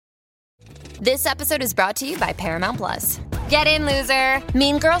This episode is brought to you by Paramount Plus. Get in, loser!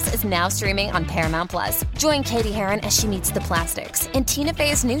 Mean Girls is now streaming on Paramount Plus. Join Katie Heron as she meets the plastics in Tina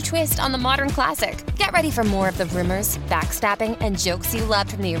Fey's new twist on the modern classic. Get ready for more of the rumors, backstabbing, and jokes you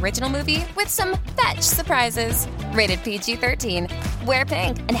loved from the original movie with some fetch surprises. Rated PG-13. Wear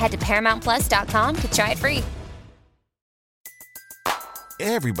pink and head to ParamountPlus.com to try it free.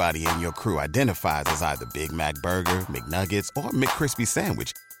 Everybody in your crew identifies as either Big Mac Burger, McNuggets, or McCrispy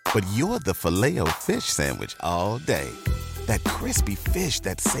Sandwich. But you're the Filet-O-Fish Sandwich all day. That crispy fish,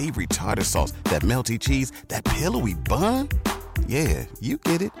 that savory tartar sauce, that melty cheese, that pillowy bun. Yeah, you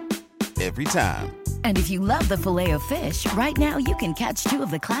get it. Every time. And if you love the Filet-O-Fish, right now you can catch two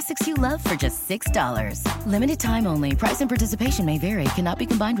of the classics you love for just $6. Limited time only. Price and participation may vary. Cannot be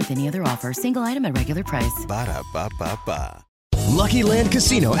combined with any other offer. Single item at regular price. Ba-da-ba-ba-ba. Lucky Land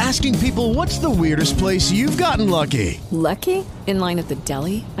Casino, asking people, what's the weirdest place you've gotten lucky? Lucky? In line at the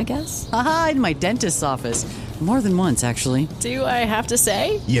deli, I guess? Aha, in my dentist's office. More than once, actually. Do I have to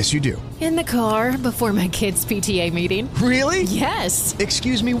say? Yes, you do. In the car before my kids' PTA meeting. Really? Yes.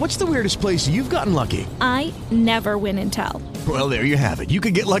 Excuse me, what's the weirdest place you've gotten lucky? I never win and tell. Well, there you have it. You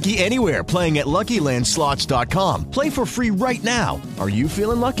can get lucky anywhere, playing at LuckyLandSlots.com. Play for free right now. Are you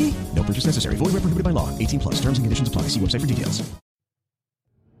feeling lucky? No purchase necessary. Void where prohibited by law. 18 plus. Terms and conditions apply. See website for details.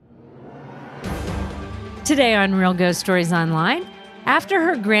 Today on Real Ghost Stories Online, after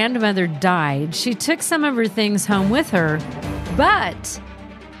her grandmother died, she took some of her things home with her, but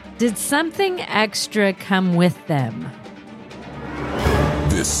did something extra come with them?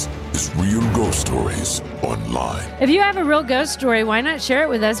 This is Real Ghost Stories Online. If you have a real ghost story, why not share it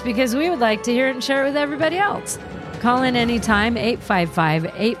with us? Because we would like to hear it and share it with everybody else. Call in anytime,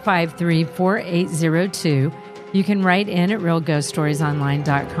 855-853-4802. You can write in at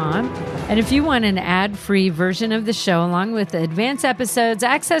realghoststoriesonline.com. And if you want an ad-free version of the show, along with the advanced episodes,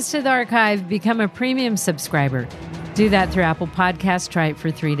 access to the archive, become a premium subscriber. Do that through Apple Podcasts. Try it for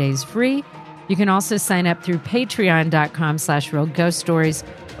 3 days free. You can also sign up through patreon.com/realghoststories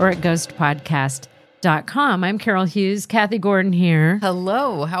or at ghostpodcast.com. I'm Carol Hughes, Kathy Gordon here.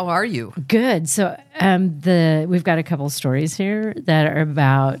 Hello, how are you? Good. So we've got a couple stories here that are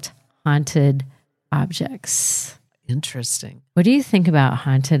about haunted objects. Interesting. What do you think about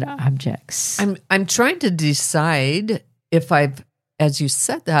haunted objects? I'm trying to decide if I've, as you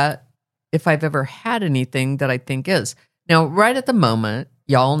said that, if I've ever had anything that I think is. Now, right at the moment,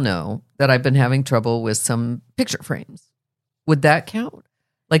 y'all know that I've been having trouble with some picture frames. Would that count?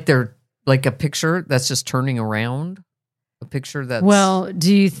 Like they're like a picture that's just turning around? A picture that's... Well,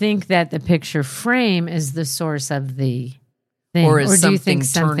 do you think that the picture frame is the source of the thing? Or do you think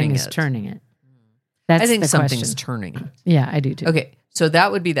something is turning it? That's I think the something's question. turning it. Yeah, I do too. Okay, so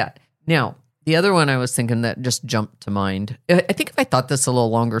that would be that. Now, the other one I was thinking that just jumped to mind. I think if I thought this a little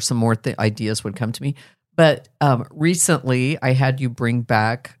longer, some more ideas would come to me. But recently, I had you bring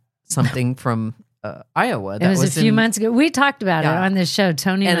back something from Iowa. It was a few months ago. We talked about it on this show.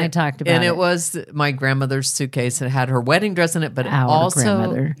 Tony and I talked about it. And it was my grandmother's suitcase. It had her wedding dress in it, but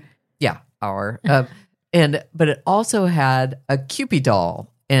grandmother. Yeah, our. But it also had a Cupid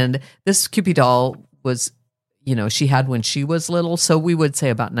doll. And this Cupid doll was, she had when she was little. So we would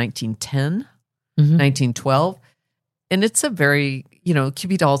say about 1910, 1912. And it's a very,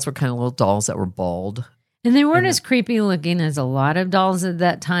 Cupid dolls were kind of little dolls that were bald. And they weren't as creepy looking as a lot of dolls at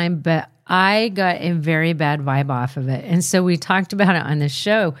that time, but I got a very bad vibe off of it. And so we talked about it on the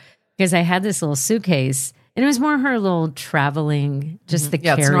show because I had this little suitcase and it was more her little traveling, just the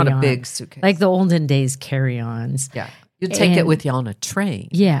carry-on. Yeah, it's not a big suitcase. Like the olden days carry-ons. Yeah. You'd take it with you on a train.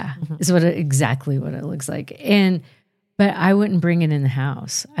 Yeah, is exactly what it looks like. But I wouldn't bring it in the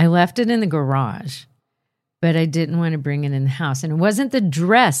house. I left it in the garage, but I didn't want to bring it in the house. And it wasn't the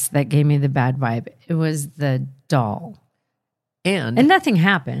dress that gave me the bad vibe. It was the doll. And nothing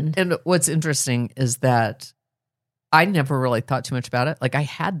happened. And what's interesting is that I never really thought too much about it. Like I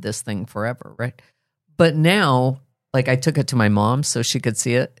had this thing forever, right? But now, like I took it to my mom so she could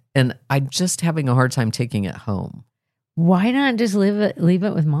see it. And I'm just having a hard time taking it home. Why not just leave it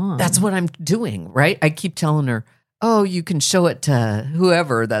with mom? That's what I'm doing, right? I keep telling her, oh, you can show it to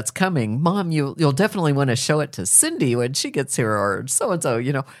whoever that's coming. Mom, you'll definitely want to show it to Cindy when she gets here or so-and-so,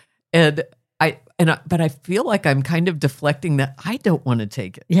 But I feel like I'm kind of deflecting that I don't want to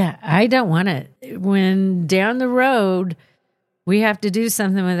take it. Yeah, I don't want it. When down the road, we have to do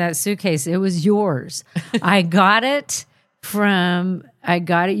something with that suitcase. It was yours. I got it.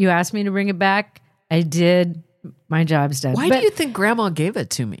 You asked me to bring it back. I did. My job's done. Why do you think Grandma gave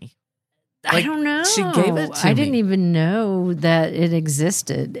it to me? I don't know. She gave it to me. I didn't even know that it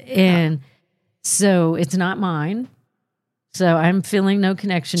existed. And so it's not mine. So I'm feeling no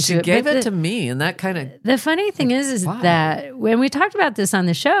connection to it. She gave But it to me, and that kind of... The funny thing is why? that when we talked about this on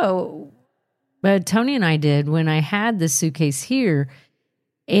the show, Tony and I did when I had the suitcase here,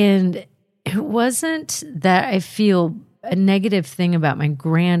 and it wasn't that I feel a negative thing about my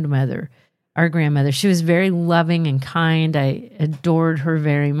grandmother, our grandmother. She was very loving and kind. I adored her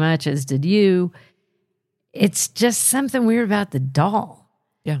very much, as did you. It's just something weird about the doll.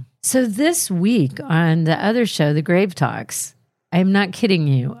 Yeah. So this week on the other show, The Grave Talks, I'm not kidding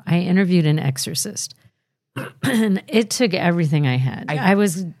you, I interviewed an exorcist. And it took everything I had. I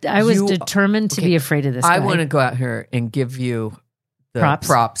was determined to be afraid of this guy. I want to go out here and give you the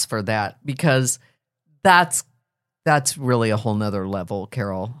props for that, because that's really a whole nother level,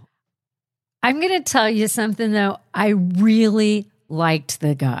 Carol. I'm going to tell you something, though. I really liked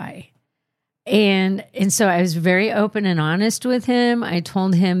the guy. And so I was very open and honest with him. I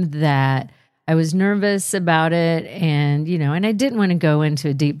told him that I was nervous about it, and I didn't want to go into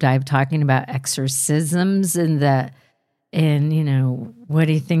a deep dive talking about exorcisms and what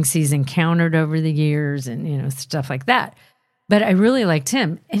he thinks he's encountered over the years and stuff like that. But I really liked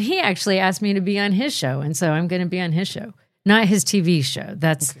him, and he actually asked me to be on his show, and so I'm going to be on his show, not his TV show.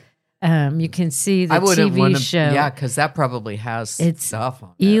 That's you can see the TV show. Yeah, because that probably has stuff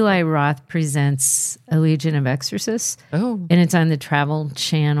on it. Eli Roth presents A Legion of Exorcists. Oh. And it's on the Travel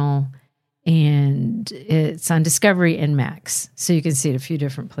Channel, and it's on Discovery and Max. So you can see it a few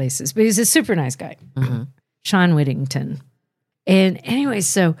different places. But he's a super nice guy, Sean Whittington. And anyway,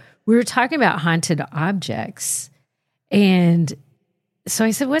 so we were talking about haunted objects. And so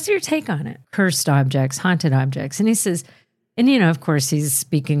I said, what's your take on it? Cursed objects, haunted objects. And he says... And, of course, he's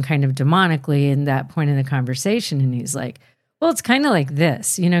speaking kind of demonically in that point in the conversation. And he's like, well, it's kind of like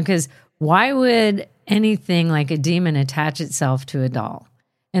this, because why would anything like a demon attach itself to a doll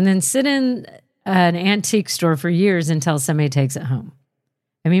and then sit in an antique store for years until somebody takes it home?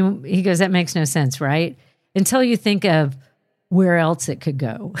 I mean, he goes, that makes no sense, right? Until you think of where else it could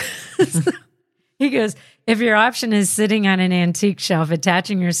go. He goes, if your option is sitting on an antique shelf,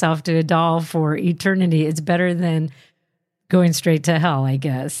 attaching yourself to a doll for eternity, it's better than going straight to hell, I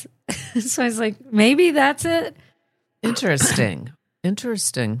guess. So I was like, maybe that's it. Interesting.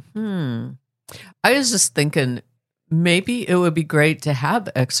 I was just thinking maybe it would be great to have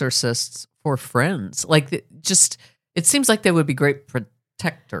exorcists for friends. Like, it seems like they would be great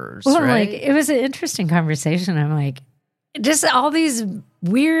protectors, well, right? Like, it was an interesting conversation. I'm like, just all these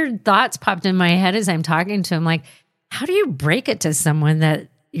weird thoughts popped in my head as I'm talking to him. Like, how do you break it to someone that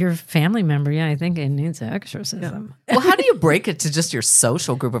your family member, I think it needs an exorcism. Yeah. Well, how do you break it to just your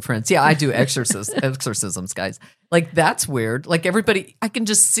social group of friends? Yeah, I do exorcisms, guys. Like, that's weird. Like, everybody, I can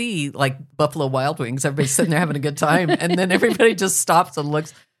just see, like, Buffalo Wild Wings, everybody's sitting there having a good time, and then everybody just stops and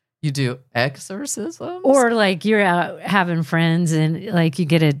looks. You do exorcisms? Or, like, you're out having friends, and, like, you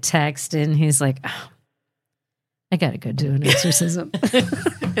get a text, and he's like, oh, I got to go do an exorcism.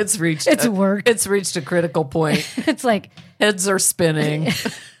 It's work. It's reached a critical point. It's like heads are spinning.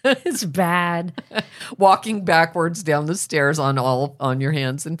 It's bad. Walking backwards down the stairs on your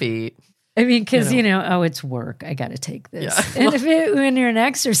hands and feet. I mean, because it's work. I got to take this. Yeah. And when you're an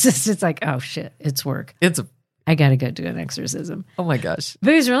exorcist, it's like, oh shit, it's work. I got to go do an exorcism. Oh my gosh!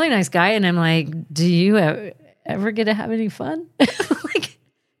 But he's a really nice guy, and I'm like, do you ever get to have any fun? Like,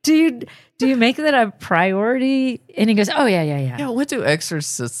 do you make that a priority? And he goes, oh, yeah. Yeah, what do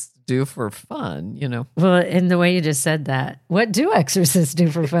exorcists do for fun, Well, in the way you just said that, what do exorcists do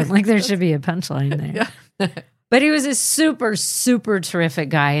for fun? Like, there should be a punchline there. Yeah. But he was a super, super terrific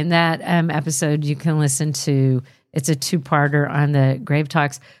guy. And that episode you can listen to, it's a 2-parter on the Grave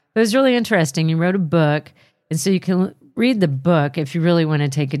Talks. It was really interesting. He wrote a book, and so you can read the book if you really want to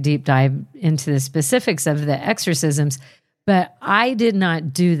take a deep dive into the specifics of the exorcisms. But I did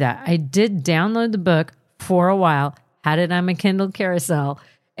not do that. I did download the book for a while, had it on my Kindle Carousel,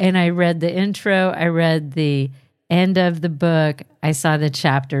 and I read the intro, I read the end of the book, I saw the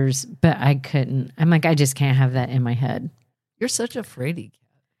chapters, but I couldn't. I'm like, I just can't have that in my head. You're such a fraidy cat.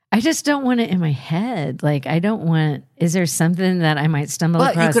 I just don't want it in my head. Like, I don't want, is there something that I might stumble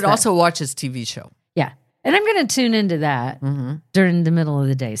across? But you could also watch his TV show. Yeah. And I'm going to tune into that during the middle of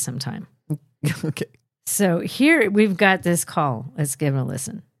the day sometime. Okay. So here we've got this call. Let's give it a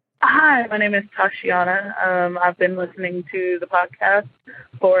listen. Hi, my name is Tashiana. I've been listening to the podcast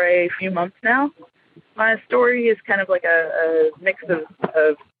for a few months now. My story is kind of like a mix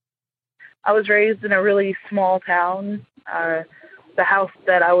of I was raised in a really small town. The house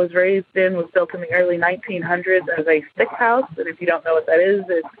that I was raised in was built in the early 1900s as a stick house. And if you don't know what that is,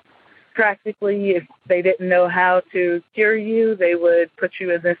 it's practically, if they didn't know how to cure you, they would put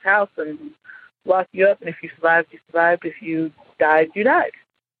you in this house and lock you up, and if you survived, you survived. If you died, you died.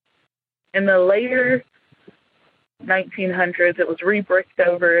 In the later 1900s, it was re-bricked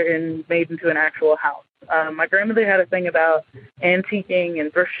over and made into an actual house. My grandmother had a thing about antiquing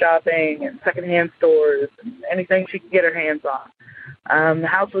and thrift shopping and secondhand stores and anything she could get her hands on. The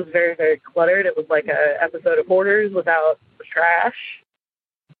house was very, very cluttered. It was like an episode of Hoarders without the trash.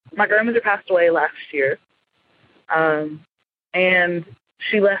 My grandmother passed away last year, and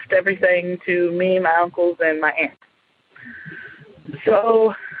she left everything to me, my uncles, and my aunt.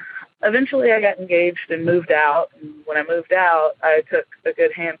 So eventually I got engaged and moved out. And when I moved out, I took a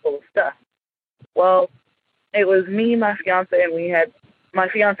good handful of stuff. Well, it was me, my fiance, and we had my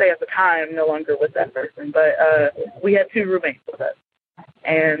fiance at the time, no longer with that person, but we had 2 roommates with us.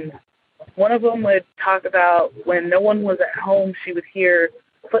 And one of them would talk about when no one was at home, she would hear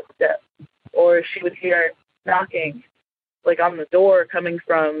footsteps, or she would hear knocking, like on the door, coming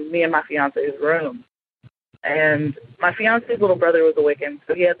from me and my fiance's room. And my fiance's little brother was a Wiccan,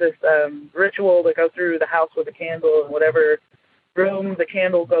 so he had this ritual to go through the house with a candle, and whatever room the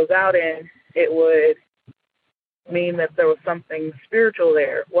candle goes out in, it would mean that there was something spiritual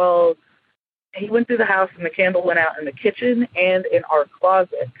there. Well, he went through the house, and the candle went out in the kitchen and in our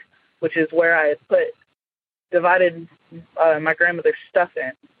closet, which is where I had divided my grandmother's stuff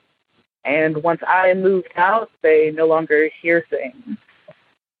in. And once I moved out, they no longer hear things.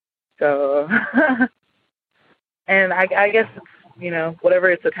 So, and I guess, whatever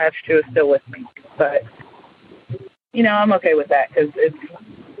it's attached to is still with me. But, I'm okay with that because it's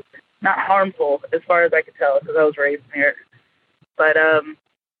not harmful as far as I could tell because I was raised near. But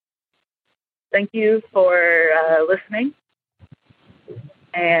thank you for listening.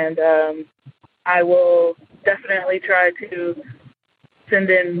 And I will definitely try to send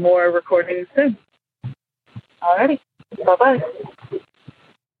in more recordings soon. Alrighty. Bye-bye.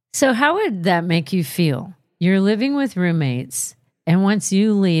 So how would that make you feel? You're living with roommates, and once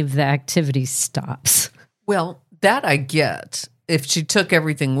you leave, the activity stops. Well, that I get if she took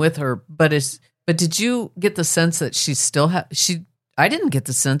everything with her, but did you get the sense that she still I didn't get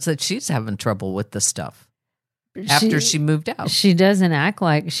the sense that she's having trouble with the stuff after she moved out. She doesn't act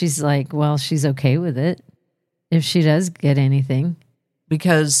like she's she's okay with it if she does get anything.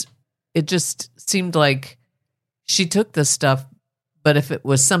 Because it just seemed like she took the stuff, but if it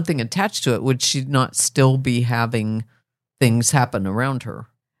was something attached to it, would she not still be having things happen around her?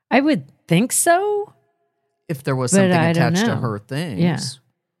 I would think so. If there was something attached to her things. Yeah.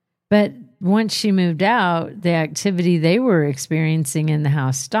 But once she moved out, the activity they were experiencing in the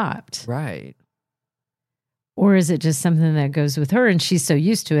house stopped. Right. Or is it just something that goes with her and she's so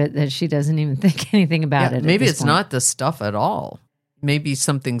used to it that she doesn't even think anything about it? Maybe it's not the stuff at all. Maybe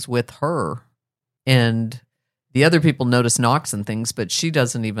something's with her and the other people notice knocks and things, but she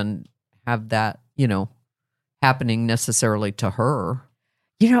doesn't even have that, happening necessarily to her.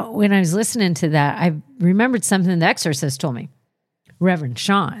 When I was listening to that, I remembered something the exorcist told me, Reverend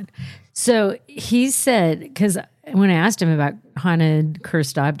Sean. So he said, because when I asked him about haunted,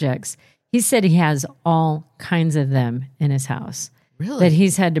 cursed objects, he said he has all kinds of them in his house. Really? That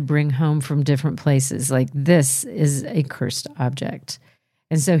he's had to bring home from different places. Like, this is a cursed object.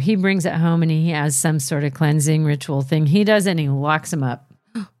 And so he brings it home and he has some sort of cleansing ritual thing. He does it and he locks them up.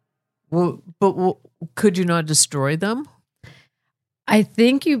 Well, but could you not destroy them? I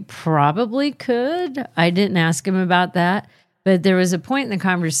think you probably could. I didn't ask him about that. But there was a point in the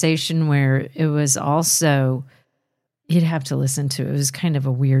conversation where it was also, you'd have to listen to it. It was kind of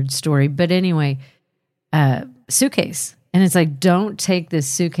a weird story. But anyway, suitcase. And it's like, don't take this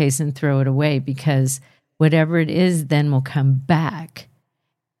suitcase and throw it away because whatever it is then will come back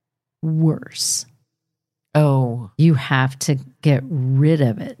worse. Oh. You have to get rid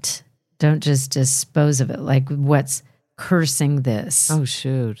of it. Don't just dispose of it. Like, what's cursing this? Oh,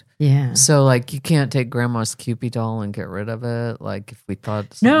 shoot. Yeah. So, you can't take Grandma's Cupid doll and get rid of it? Like, if we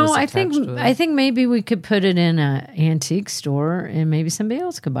thought no, was I think maybe we could put it in an antique store and maybe somebody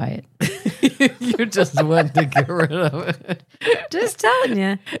else could buy it. You just want to get rid of it. Just telling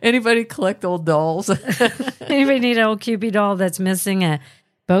you. Anybody collect old dolls? Anybody need an old Cupid doll that's missing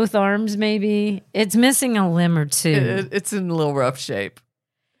both arms? Maybe it's missing a limb or two. It's in a little rough shape.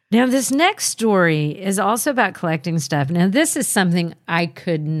 Now, this next story is also about collecting stuff. Now, this is something I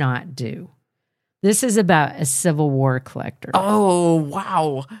could not do. This is about a Civil War collector. Oh,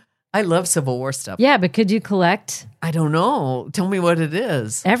 wow. I love Civil War stuff. Yeah, but could you collect? I don't know. Tell me what it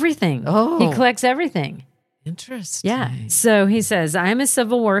is. Everything. Oh. He collects everything. Interesting. Yeah. So he says, I'm a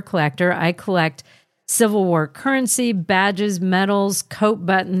Civil War collector. I collect Civil War currency, badges, medals, coat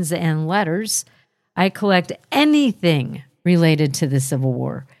buttons, and letters. I collect anything related to the Civil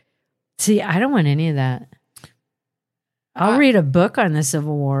War. See, I don't want any of that. I'll read a book on the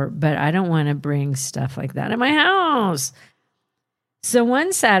Civil War, but I don't want to bring stuff like that in my house. So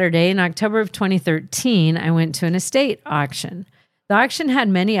one Saturday in October of 2013, I went to an estate auction. The auction had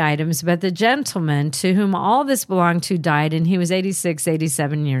many items, but the gentleman to whom all this belonged to died, and he was 86,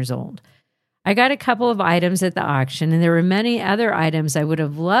 87 years old. I got a couple of items at the auction, and there were many other items I would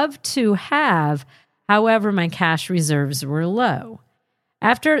have loved to have. However, my cash reserves were low.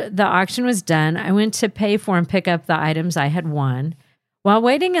 After the auction was done, I went to pay for and pick up the items I had won. While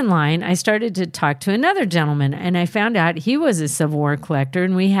waiting in line, I started to talk to another gentleman, and I found out he was a Civil War collector,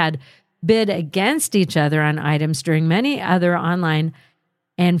 and we had bid against each other on items during many other online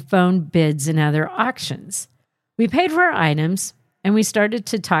and phone bids and other auctions. We paid for our items, and we started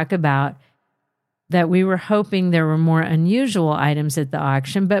to talk about that we were hoping there were more unusual items at the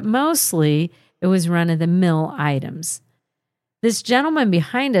auction, but mostly it was run-of-the-mill items. This gentleman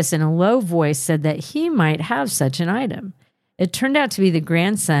behind us in a low voice said that he might have such an item. It turned out to be the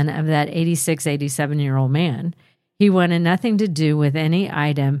grandson of that 86, 87-year-old man. He wanted nothing to do with any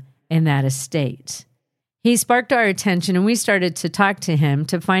item in that estate. He sparked our attention, and we started to talk to him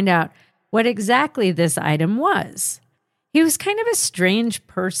to find out what exactly this item was. He was kind of a strange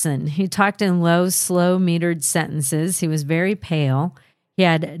person. He talked in low, slow-metered sentences. He was very pale. He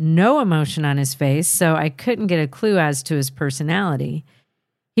had no emotion on his face, so I couldn't get a clue as to his personality.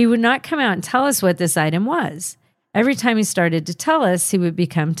 He would not come out and tell us what this item was. Every time he started to tell us, he would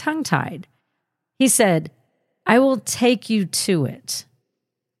become tongue-tied. He said, "I will take you to it."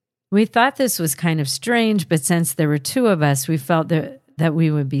 We thought this was kind of strange, but since there were two of us, we felt that we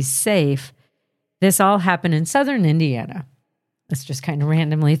would be safe. This all happened in southern Indiana. It's just kind of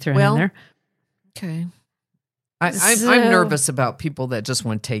randomly thrown in there. Okay. I'm nervous about people that just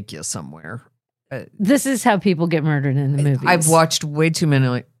want to take you somewhere. This is how people get murdered in the movies. I've watched way too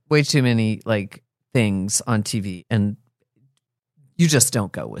many like things on TV, and you just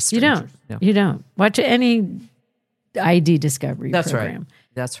don't go with strangers. You don't watch any ID discovery program. Right.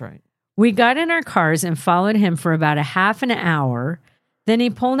 That's right. We got in our cars and followed him for about a half an hour. Then he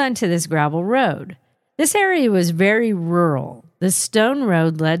pulled onto this gravel road. This area was very rural. The stone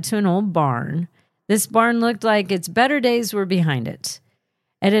road led to an old barn. This barn looked like its better days were behind it.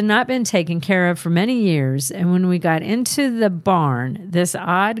 It had not been taken care of for many years, and when we got into the barn, this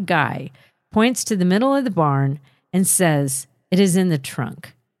odd guy points to the middle of the barn and says, "It is in the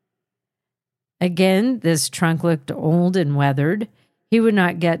trunk." Again, this trunk looked old and weathered. He would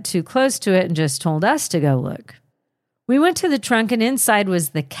not get too close to it and just told us to go look. We went to the trunk, and inside was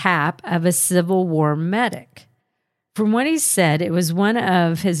the cap of a Civil War medic. From what he said, it was one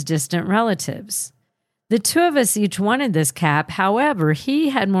of his distant relatives. The two of us each wanted this cap. However, he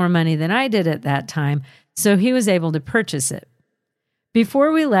had more money than I did at that time, so he was able to purchase it.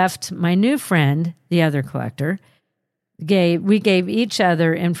 Before we left, my new friend, the other collector, we gave each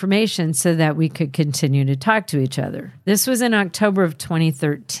other information so that we could continue to talk to each other. This was in October of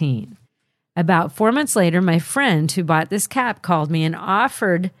 2013. About 4 months later, my friend who bought this cap called me and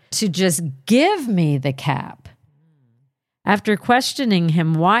offered to just give me the cap. After questioning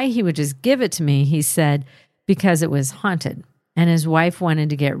him why he would just give it to me, he said because it was haunted and his wife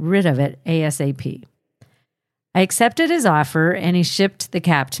wanted to get rid of it ASAP. I accepted his offer and he shipped the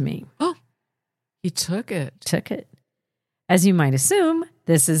cap to me. Oh, he took it. Took it. As you might assume,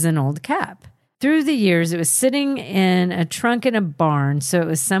 this is an old cap. Through the years, it was sitting in a trunk in a barn, so it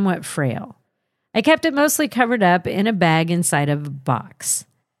was somewhat frail. I kept it mostly covered up in a bag inside of a box.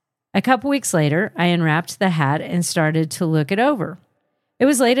 A couple weeks later, I unwrapped the hat and started to look it over. It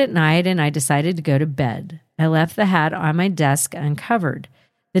was late at night, and I decided to go to bed. I left the hat on my desk uncovered.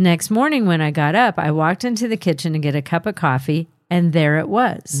 The next morning when I got up, I walked into the kitchen to get a cup of coffee, and there it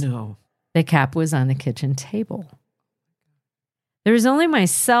was. No. The cap was on the kitchen table. There was only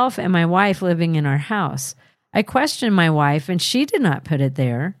myself and my wife living in our house. I questioned my wife, and she did not put it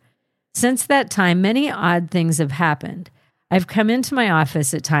there. Since that time, many odd things have happened. I've come into my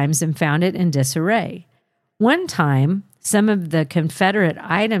office at times and found it in disarray. One time, some of the Confederate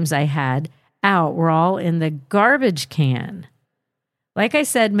items I had out were all in the garbage can. Like I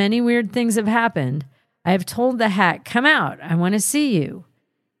said, many weird things have happened. I have told the hat, "Come out, I want to see you."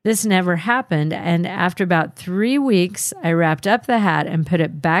 This never happened, and after about 3 weeks, I wrapped up the hat and put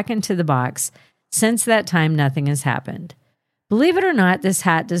it back into the box. Since that time, nothing has happened. Believe it or not, this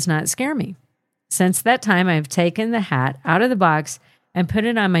hat does not scare me. Since that time, I have taken the hat out of the box and put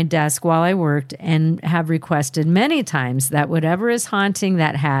it on my desk while I worked and have requested many times that whatever is haunting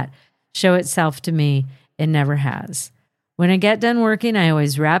that hat show itself to me. It never has. When I get done working, I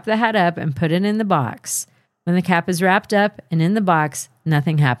always wrap the hat up and put it in the box. When the cap is wrapped up and in the box,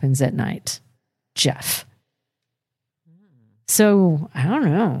 nothing happens at night. Jeff. So, I don't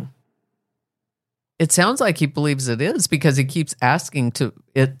know. It sounds like he believes it is because he keeps asking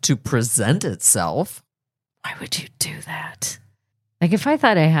it to present itself. Why would you do that? Like if I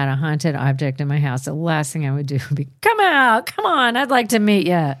thought I had a haunted object in my house, the last thing I would do would be, come out, come on, I'd like to meet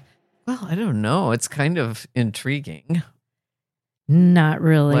you. Well, I don't know. It's kind of intriguing. Not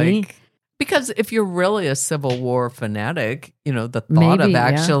really. Because if you're really a Civil War fanatic, the thought of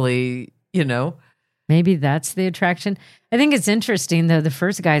actually, Maybe that's the attraction. I think it's interesting, though. The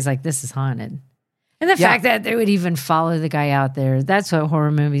first guy's like, this is haunted. And the fact that they would even follow the guy out there, that's what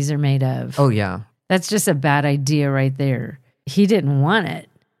horror movies are made of. Oh, yeah. That's just a bad idea right there. He didn't want it.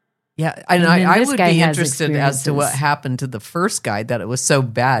 Yeah, and I would be interested as to what happened to the first guy, that it was so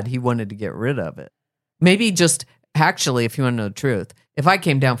bad he wanted to get rid of it. Maybe just, actually, if you want to know the truth, if I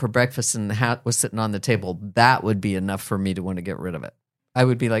came down for breakfast and the hat was sitting on the table, that would be enough for me to want to get rid of it. I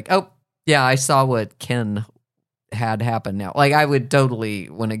would be like, oh, yeah, I saw what Ken had happen now. Like, I would totally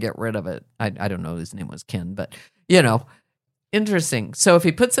want to get rid of it. I don't know, his name was Ken, but, interesting. So if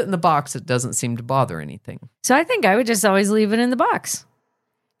he puts it in the box, it doesn't seem to bother anything. So I think I would just always leave it in the box.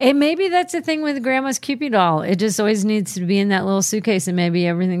 And maybe that's the thing with Grandma's Cupid doll. It just always needs to be in that little suitcase and maybe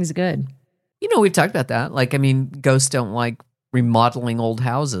everything's good. We've talked about that. Like, ghosts don't like remodeling old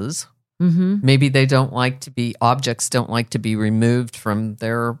houses. Mm-hmm. Maybe they don't like objects don't like to be removed from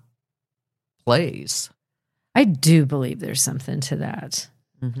their place. I do believe there's something to that.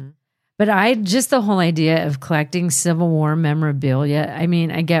 Mm-hmm. But just the whole idea of collecting Civil War memorabilia, I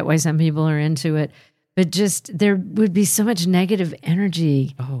get why some people are into it, but just there would be so much negative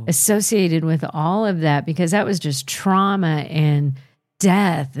energy associated with all of that because that was just trauma and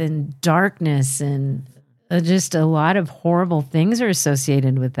death and darkness and just a lot of horrible things are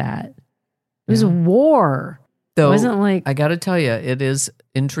associated with that. It was a war. Though, it wasn't like... I got to tell you, it is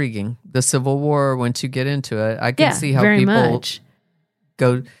intriguing. The Civil War, once you get into it, I can see how very people much.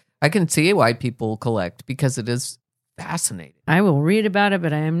 go... I can see why people collect because it is fascinating. I will read about it,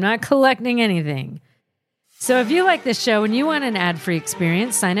 but I am not collecting anything. So if you like this show and you want an ad-free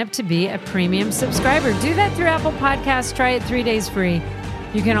experience, sign up to be a premium subscriber. Do that through Apple Podcasts. Try it 3 days free.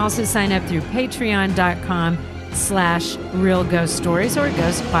 You can also sign up through patreon.com/Real Ghost Stories or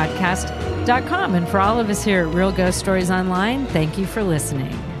ghostpodcast.com. And for all of us here at Real Ghost Stories Online, thank you for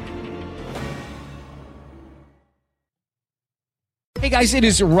listening. Hey guys, it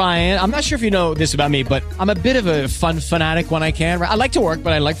is Ryan. I'm not sure if you know this about me, but I'm a bit of a fun fanatic when I can. I like to work,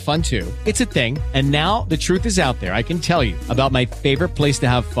 but I like fun too. It's a thing. And now the truth is out there. I can tell you about my favorite place to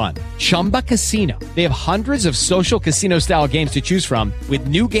have fun. Chumba Casino. They have hundreds of social casino style games to choose from with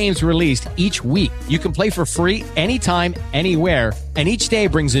new games released each week. You can play for free anytime, anywhere. And each day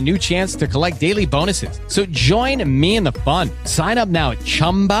brings a new chance to collect daily bonuses. So join me in the fun. Sign up now at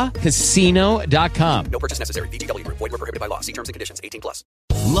ChumbaCasino.com. No purchase necessary. VGW. Void where prohibited by law. See terms and conditions. 18+.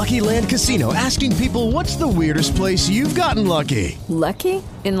 Lucky Land Casino, asking people, what's the weirdest place you've gotten lucky? Lucky?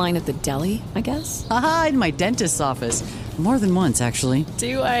 In line at the deli, I guess? Aha, in my dentist's office. More than once, actually.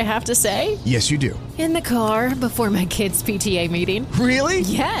 Do I have to say? Yes, you do. In the car before my kids' PTA meeting. Really?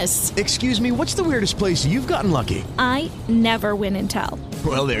 Yes. Excuse me, what's the weirdest place you've gotten lucky? I never win and tell.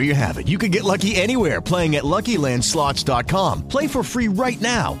 Well, there you have it. You can get lucky anywhere, playing at LuckyLandSlots.com. Play for free right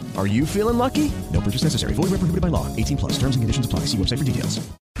now. Are you feeling lucky? No purchase necessary. Void where prohibited by law. 18+. Terms and conditions apply. See website for details.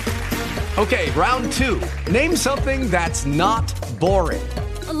 Okay, round two. Name something that's not boring.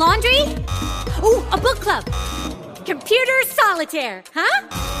 A laundry? Ooh, a book club. Computer solitaire, huh?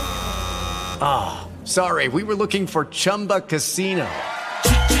 Ah, oh, sorry. We were looking for Chumba Casino.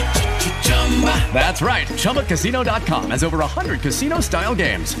 That's right. ChumbaCasino.com has over 100 casino-style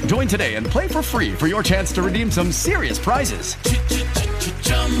games. Join today and play for free for your chance to redeem some serious prizes.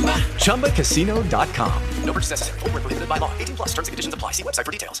 ChumbaCasino.com. No purchase necessary. Void where prohibited by law. 18+. Terms and conditions apply. See website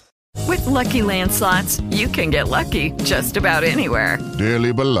for details. With Lucky Land Slots, you can get lucky just about anywhere.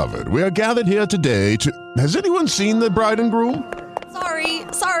 Dearly beloved, we are gathered here today to... Has anyone seen the bride and groom?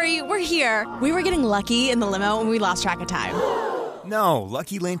 Sorry, we're here. We were getting lucky in the limo and we lost track of time. No,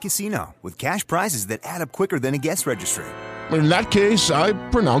 Lucky Land Casino, with cash prizes that add up quicker than a guest registry. In that case, I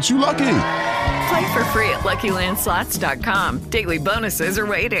pronounce you lucky. Play for free at LuckyLandSlots.com. Daily bonuses are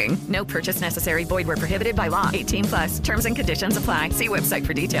waiting. No purchase necessary. Void where prohibited by law. 18+. Terms and conditions apply. See website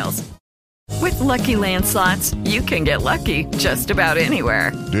for details. With Lucky Land Slots, you can get lucky just about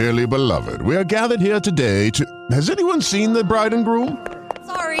anywhere. Dearly beloved, we are gathered here today to... Has anyone seen the bride and groom?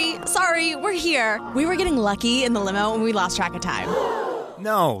 Sorry, we're here. We were getting lucky in the limo and we lost track of time.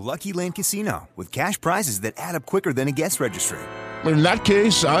 No, Lucky Land Casino, with cash prizes that add up quicker than a guest registry. In that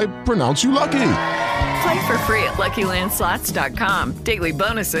case, I pronounce you lucky. Play for free at LuckyLandSlots.com. Daily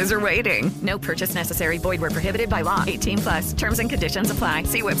bonuses are waiting. No purchase necessary. Void where prohibited by law. 18 plus. Terms and conditions apply.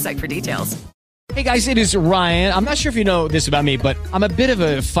 See website for details. Hey guys, it is Ryan. I'm not sure if you know this about me, but I'm a bit of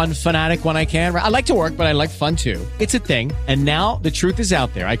a fun fanatic when I can. I like to work, but I like fun too. It's a thing. And now the truth is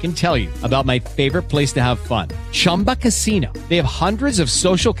out there. I can tell you about my favorite place to have fun. Chumba Casino. They have hundreds of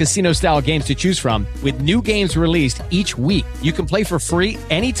social casino style games to choose from with new games released each week. You can play for free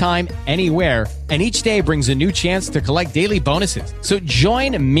anytime, anywhere. And each day brings a new chance to collect daily bonuses. So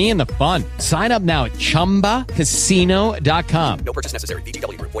join me in the fun. Sign up now at ChumbaCasino.com. No purchase necessary.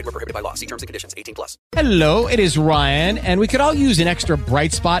 VGW Group. Void where prohibited by law. See terms and conditions. 18 plus. Hello, it is Ryan. And we could all use an extra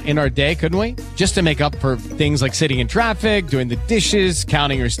bright spot in our day, couldn't we? Just to make up for things like sitting in traffic, doing the dishes,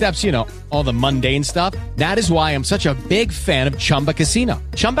 counting your steps, you know, all the mundane stuff. That is why I'm such a big fan of Chumba Casino.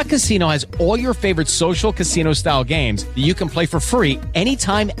 Chumba Casino has all your favorite social casino style games that you can play for free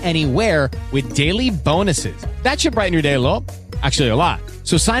anytime, anywhere with daily bonuses. That should brighten your day a little. Actually, a lot.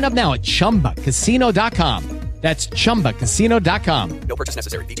 So sign up now at ChumbaCasino.com. That's ChumbaCasino.com. No purchase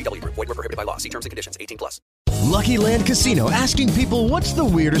necessary. VGW Group. Void where prohibited by law. See terms and conditions. 18 plus. Lucky Land Casino, asking people, what's the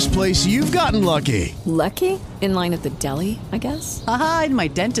weirdest place you've gotten lucky? Lucky? In line at the deli, I guess? Aha, in my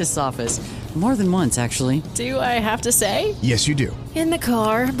dentist's office. More than once, actually. Do I have to say? Yes, you do. In the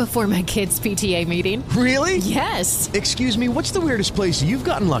car before my kids' PTA meeting. Really? Yes. Excuse me, what's the weirdest place you've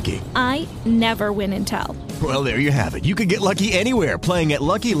gotten lucky? I never win and tell. Well, there you have it. You can get lucky anywhere, playing at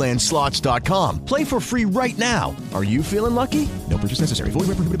LuckyLandSlots.com. Play for free right now. Are you feeling lucky? No purchase necessary. Void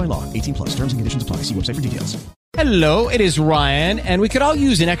where prohibited by law. 18 plus. Terms and conditions apply. See website for details. Hello, it is Ryan, and we could all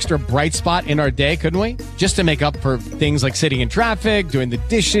use an extra bright spot in our day, couldn't we? Just to make up for things like sitting in traffic, doing the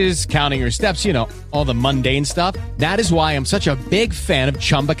dishes, counting your steps, you know, all the mundane stuff. That is why I'm such a big fan of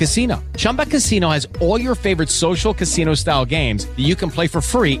Chumba Casino. Chumba Casino has all your favorite social casino style games that you can play for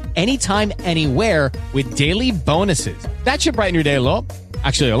free anytime, anywhere with daily bonuses. That should brighten your day a little.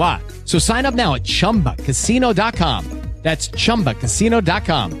 Actually, a lot. So sign up now at ChumbaCasino.com. That's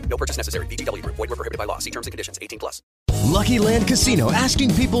ChumbaCasino.com. No purchase necessary. VGW Group. Void where prohibited by law. See terms and conditions. 18 plus. Lucky Land Casino,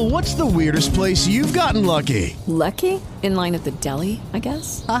 asking people, what's the weirdest place you've gotten lucky? Lucky? In line at the deli, I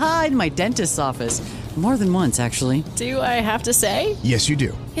guess? Aha, in my dentist's office. More than once, actually. Do I have to say? Yes, you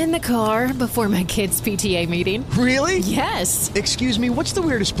do. In the car before my kids' PTA meeting. Really? Yes. Excuse me, what's the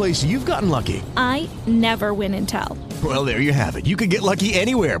weirdest place you've gotten lucky? I never win and tell. Well, there you have it. You can get lucky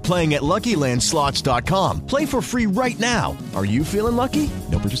anywhere, playing at LuckyLandSlots.com. Play for free right now. Are you feeling lucky?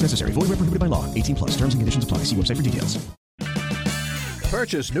 No purchase necessary. Void where prohibited by law. 18 plus. Terms and conditions apply. See website for details.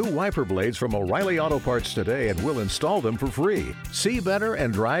 Purchase new wiper blades from O'Reilly Auto Parts today and we'll install them for free. See better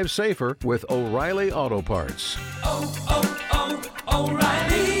and drive safer with O'Reilly Auto Parts.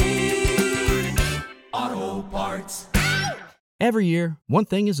 O'Reilly Auto Parts. Every year, one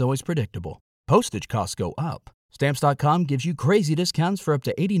thing is always predictable. Postage costs go up. Stamps.com gives you crazy discounts for up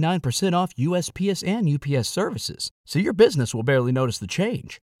to 89% off USPS and UPS services, so your business will barely notice the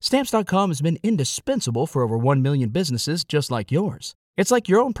change. Stamps.com has been indispensable for over 1 million businesses just like yours. It's like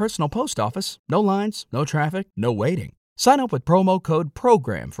your own personal post office. No lines, no traffic, no waiting. Sign up with promo code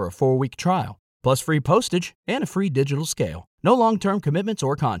PROGRAM for a 4-week trial, plus free postage and a free digital scale. No long-term commitments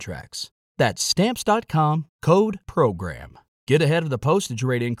or contracts. That's Stamps.com, code PROGRAM. Get ahead of the postage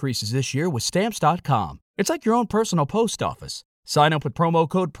rate increases this year with Stamps.com. It's like your own personal post office. Sign up with promo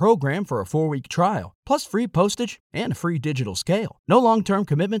code PROGRAM for a 4-week trial, plus free postage and a free digital scale. No long-term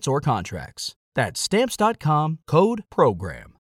commitments or contracts. That's Stamps.com, code PROGRAM.